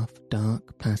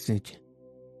half-dark passage,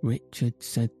 Richard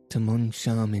said to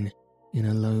Moncharmin in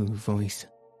a low voice,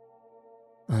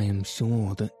 I am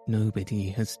sure that nobody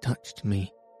has touched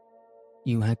me.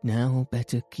 You had now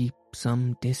better keep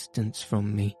some distance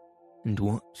from me and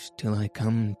watch till I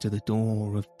come to the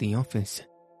door of the office.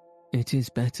 It is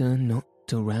better not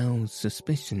to rouse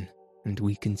suspicion, and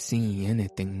we can see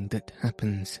anything that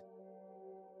happens."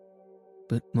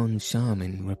 But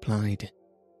Moncharmin replied,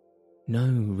 "No,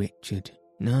 Richard,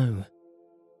 no.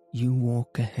 You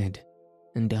walk ahead,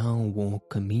 and I'll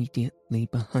walk immediately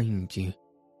behind you.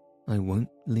 I won't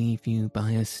leave you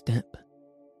by a step."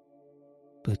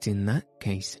 "But in that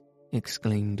case,"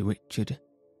 exclaimed Richard,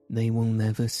 "they will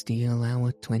never steal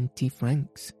our 20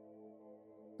 francs.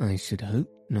 "I should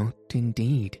hope not,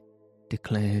 indeed,"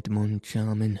 declared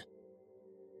Moncharmin.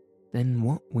 "Then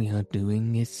what we are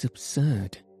doing is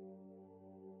absurd."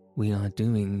 "We are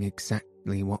doing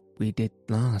exactly what we did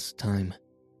last time.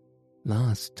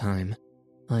 Last time,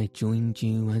 I joined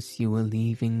you as you were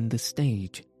leaving the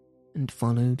stage and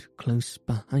followed close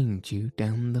behind you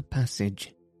down the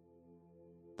passage."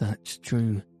 "That's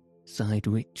true," sighed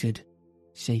Richard,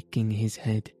 shaking his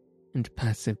head and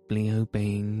passively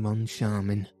obeying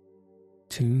Moncharmin.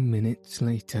 2 minutes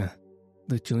later,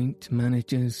 the joint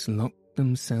managers locked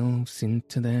themselves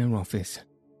into their office.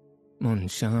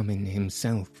 Moncharmin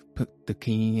himself put the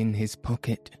key in his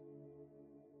pocket.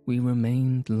 "We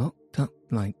remained locked up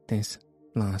like this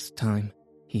last time,"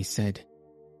 he said,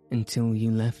 "until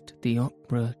you left the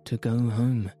opera to go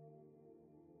home."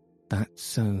 "That's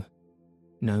so.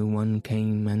 No one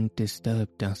came and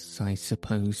disturbed us, I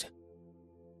suppose."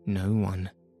 "No one."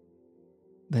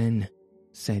 "Then,"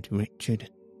 said Richard,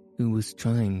 who was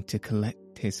trying to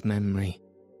collect his memory,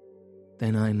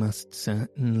 "then I must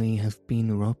certainly have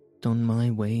been robbed on my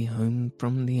way home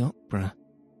from the opera."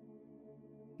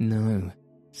 "No,"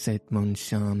 said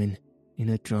Moncharmin in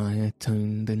a drier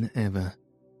tone than ever.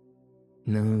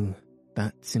 "No,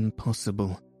 that's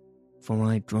impossible, for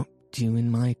I dropped you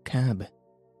in my cab.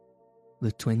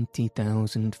 The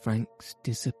 20,000 francs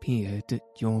disappeared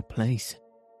at your place.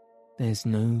 There's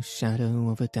no shadow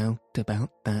of a doubt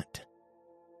about that."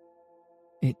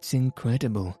 "It's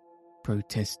incredible,"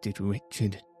 protested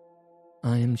Richard.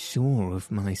 "I am sure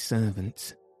of my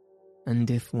servants, and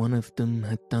if one of them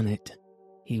had done it,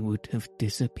 he would have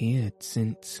disappeared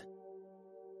since."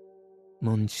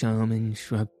 Moncharmin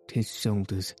shrugged his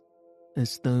shoulders,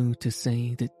 as though to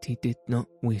say that he did not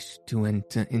wish to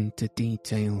enter into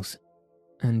details,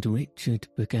 and Richard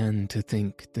began to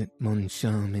think that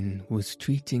Moncharmin was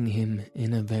treating him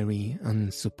in a very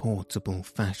unsupportable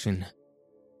fashion.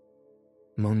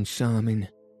 "Moncharmin,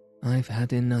 I've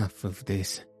had enough of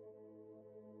this."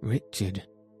 "Richard,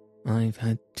 I've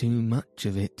had too much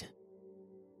of it."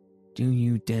 "Do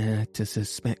you dare to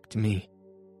suspect me?"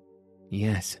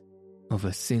 "Yes, of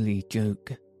a silly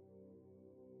joke."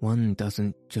 "One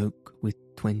doesn't joke with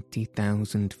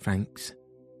 20,000 francs.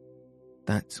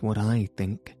 "That's what I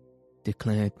think,"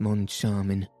 declared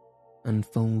Moncharmin,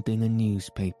 unfolding a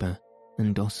newspaper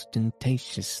and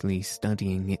ostentatiously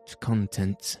studying its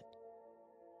contents.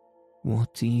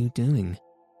 "What are you doing?"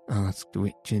 asked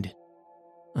Richard.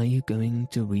 "Are you going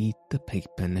to read the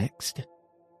paper next?"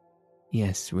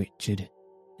 "Yes, Richard,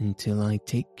 until I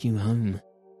take you home."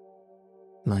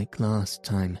 "Like last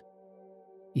time?"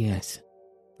 "Yes,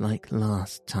 like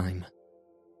last time."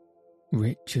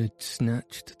 Richard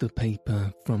snatched the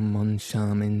paper from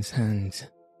Moncharmin's hands.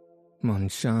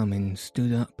 Moncharmin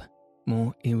stood up,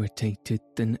 more irritated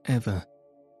than ever,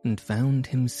 and found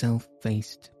himself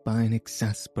faced by an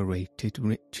exasperated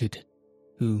Richard,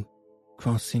 who,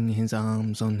 crossing his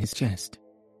arms on his chest,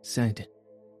 said,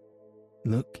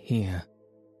 "Look here,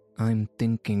 I'm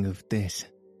thinking of this.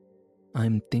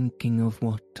 I'm thinking of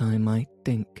what I might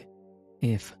think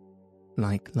if,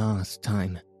 like last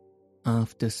time,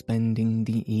 after spending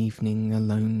the evening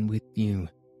alone with you,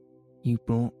 you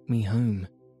brought me home,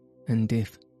 and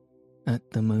if,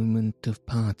 at the moment of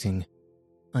parting,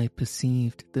 I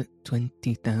perceived that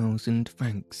 20,000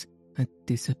 francs had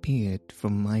disappeared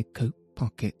from my coat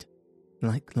pocket,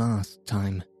 like last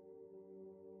time."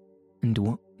 "And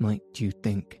what might you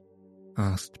think?"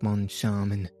 asked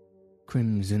Moncharmin,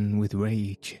 crimson with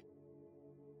rage.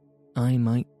 "I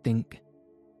might think,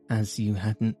 as you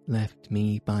hadn't left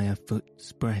me by a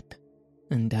foot's breadth,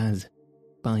 and as,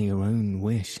 by your own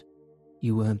wish,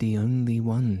 you were the only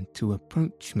one to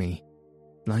approach me,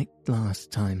 like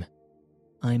last time,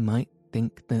 I might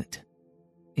think that,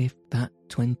 if that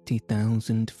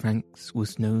 20,000 francs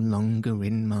was no longer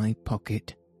in my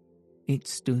pocket, it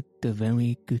stood a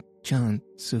very good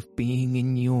chance of being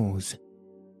in yours."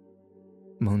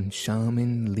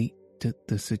 Moncharmin leaped at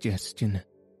the suggestion.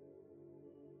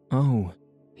 "Oh,"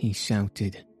 he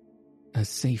shouted, "a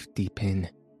safety pin."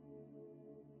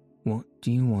 What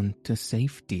do you want a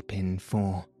safety pin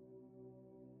for?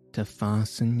 To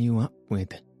fasten you up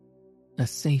with. A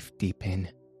safety pin.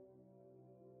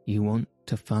 You want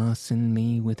to fasten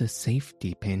me with a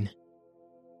safety pin?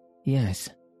 Yes,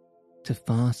 to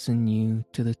fasten you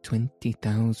to the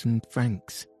 20,000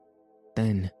 francs.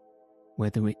 Then,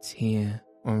 whether it's here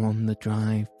or on the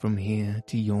drive from here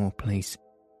to your place,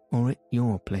 or at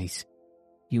your place,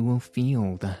 you will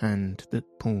feel the hand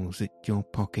that pulls at your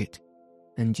pocket,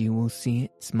 and you will see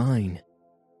it's mine.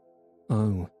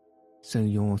 Oh, so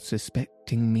you're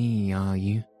suspecting me, are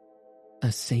you?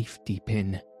 A safety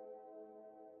pin.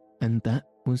 And that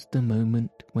was the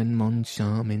moment when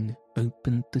Moncharmin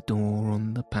opened the door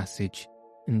on the passage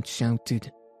and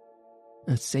shouted,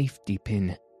 "A safety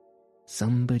pin!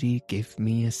 Somebody give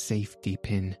me a safety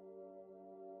pin!"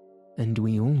 And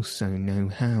we also know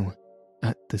how,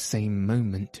 at the same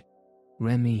moment,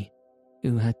 Remy,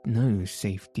 who had no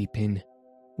safety pin,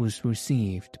 was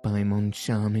received by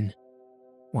Moncharmin,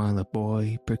 while a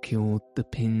boy procured the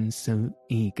pin so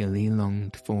eagerly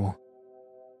longed for.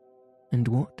 And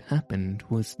what happened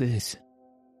was this.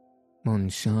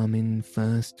 Moncharmin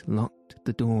first locked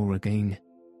the door again.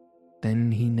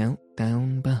 Then he knelt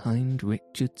down behind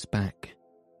Richard's back.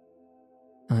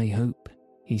 "I hope,"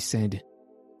 he said,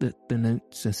 "that the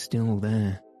notes are still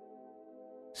there."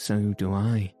 "So do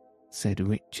I," said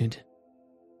Richard.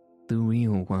 "The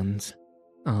real ones?"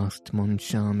 asked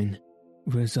Moncharmin,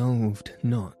 resolved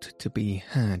not to be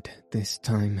had this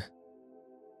time.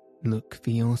 "Look for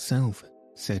yourself,"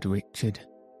 said Richard.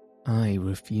 "I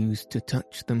refuse to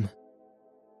touch them."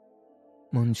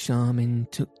 Moncharmin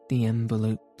took the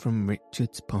envelope from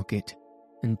Richard's pocket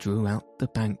and drew out the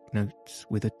banknotes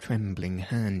with a trembling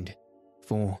hand,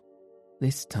 for,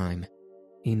 this time,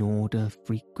 in order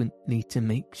frequently to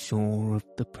make sure of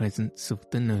the presence of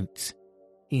the notes,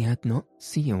 he had not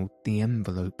sealed the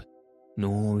envelope,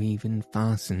 nor even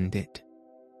fastened it.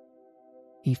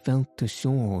 He felt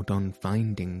assured on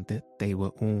finding that they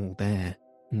were all there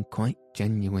and quite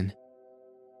genuine.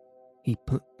 He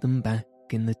put them back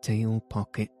in the tail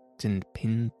pocket and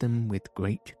pinned them with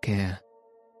great care.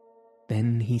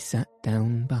 Then he sat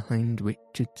down behind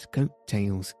Richard's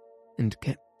coat-tails and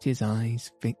kept his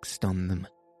eyes fixed on them,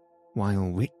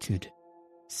 while Richard,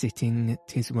 sitting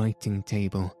at his writing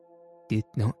table, did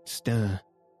not stir.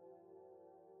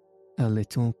 "A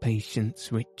little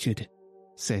patience, Richard,"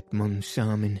 said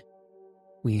Moncharmin.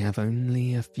 "We have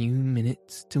only a few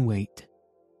minutes to wait.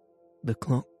 The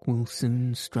clock will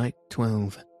soon strike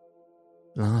 12.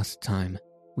 Last time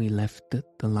we left at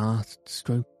the last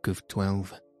stroke of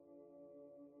 12.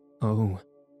 Oh,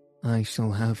 I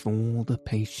shall have all the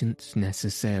patience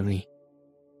necessary."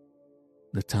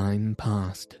 The time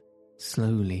passed,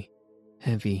 slowly,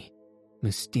 heavy,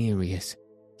 mysterious,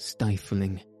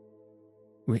 stifling.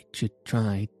 Richard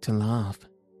tried to laugh.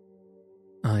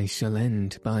 "I shall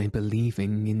end by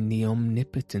believing in the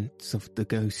omnipotence of the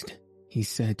ghost," he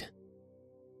said.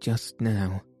 "Just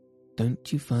now,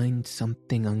 don't you find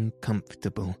something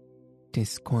uncomfortable,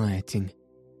 disquieting,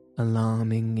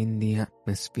 alarming in the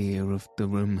atmosphere of the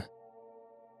room?"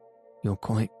 "You're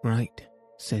quite right,"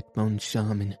 said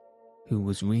Moncharmin, who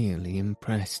was really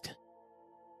impressed.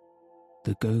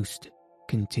 "The ghost,"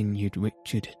 continued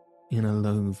Richard in a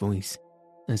low voice,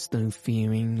 as though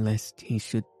fearing lest he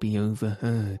should be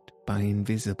overheard by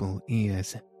invisible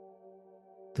ears.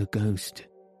 "The ghost.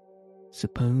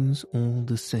 Suppose all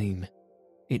the same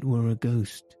it were a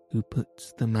ghost who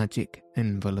puts the magic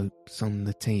envelopes on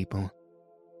the table,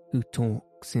 who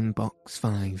talks in box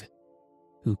 5,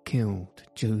 who killed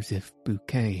Joseph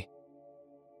Bouquet,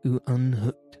 who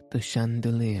unhooked the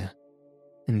chandelier,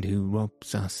 and who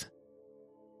robs us.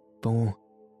 For,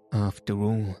 after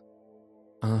all,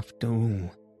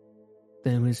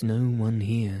 there is no one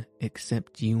here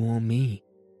except you or me,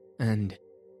 and,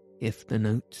 if the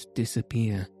notes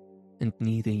disappear, and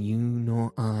neither you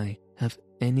nor I have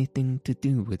anything to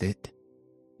do with it,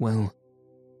 well,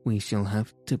 we shall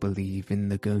have to believe in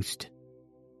the ghost.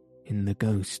 In the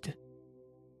ghost."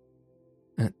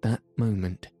 At that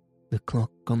moment, the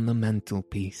clock on the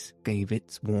mantelpiece gave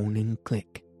its warning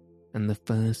click, and the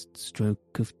first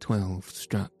stroke of 12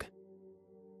 struck.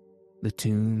 The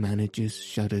two managers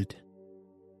shuddered.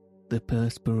 The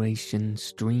perspiration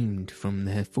streamed from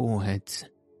their foreheads.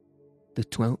 The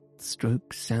 12th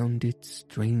stroke sounded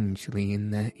strangely in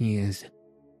their ears.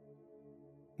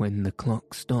 When the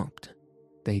clock stopped,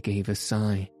 they gave a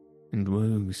sigh and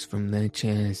rose from their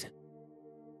chairs.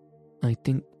 "I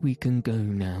think we can go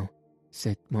now,"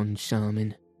 said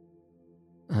Moncharmin.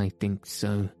 "I think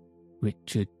so,"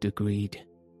 Richard agreed.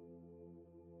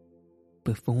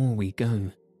 "Before we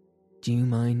go, Do you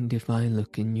mind if I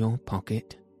look in your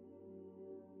pocket?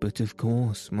 But of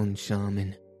course,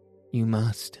 Moncharmin, you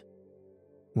must.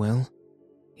 Well,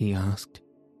 he asked,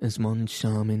 as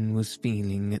Moncharmin was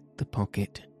feeling at the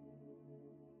pocket.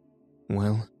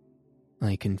 Well,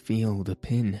 I can feel the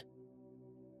pin.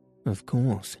 Of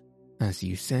course, as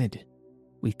you said,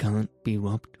 we can't be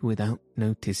robbed without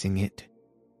noticing it.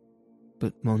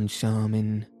 But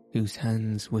Moncharmin, whose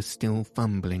hands were still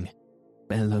fumbling,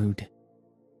 bellowed,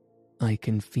 I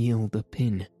can feel the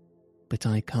pin, but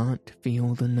I can't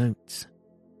feel the notes.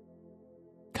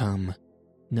 Come,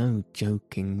 no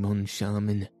joking,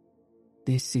 Moncharmin.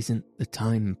 This isn't the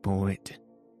time for it.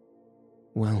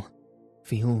 Well,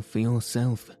 feel for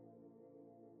yourself.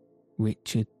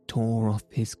 Richard tore off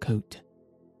his coat.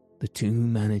 The two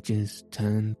managers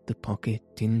turned the pocket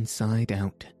inside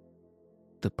out.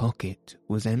 The pocket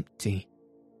was empty,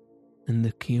 and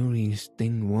the curious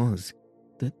thing was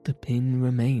that the pin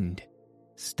remained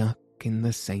stuck in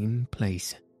the same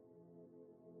place.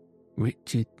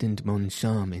 Richard and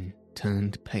Moncharmin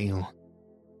turned pale.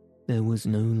 There was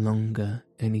no longer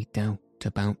any doubt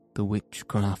about the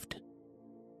witchcraft.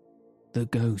 The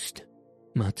ghost,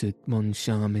 muttered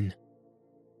Moncharmin,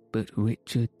 but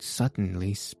Richard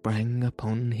suddenly sprang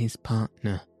upon his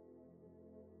partner.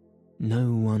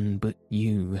 No one but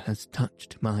you has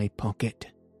touched my pocket.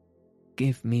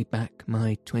 Give me back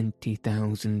my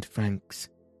 20,000 francs.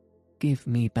 Give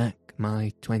me back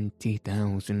my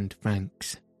 20,000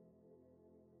 francs.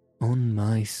 On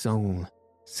my soul,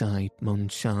 sighed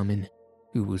Moncharmin,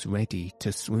 who was ready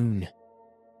to swoon.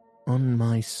 On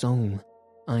my soul,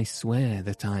 I swear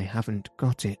that I haven't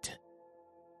got it.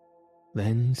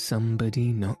 Then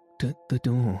somebody knocked at the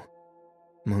door.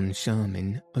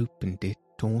 Moncharmin opened it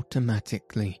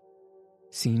automatically,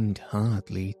 seemed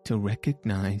hardly to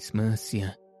recognize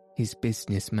Mercier, his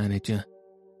business manager,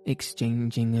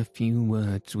 exchanging a few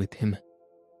words with him,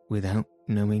 without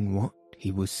knowing what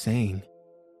he was saying,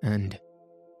 and,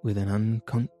 with an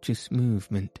unconscious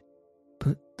movement,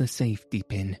 put the safety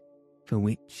pin, for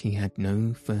which he had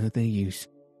no further use,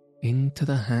 into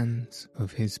the hands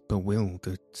of his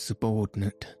bewildered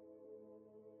subordinate.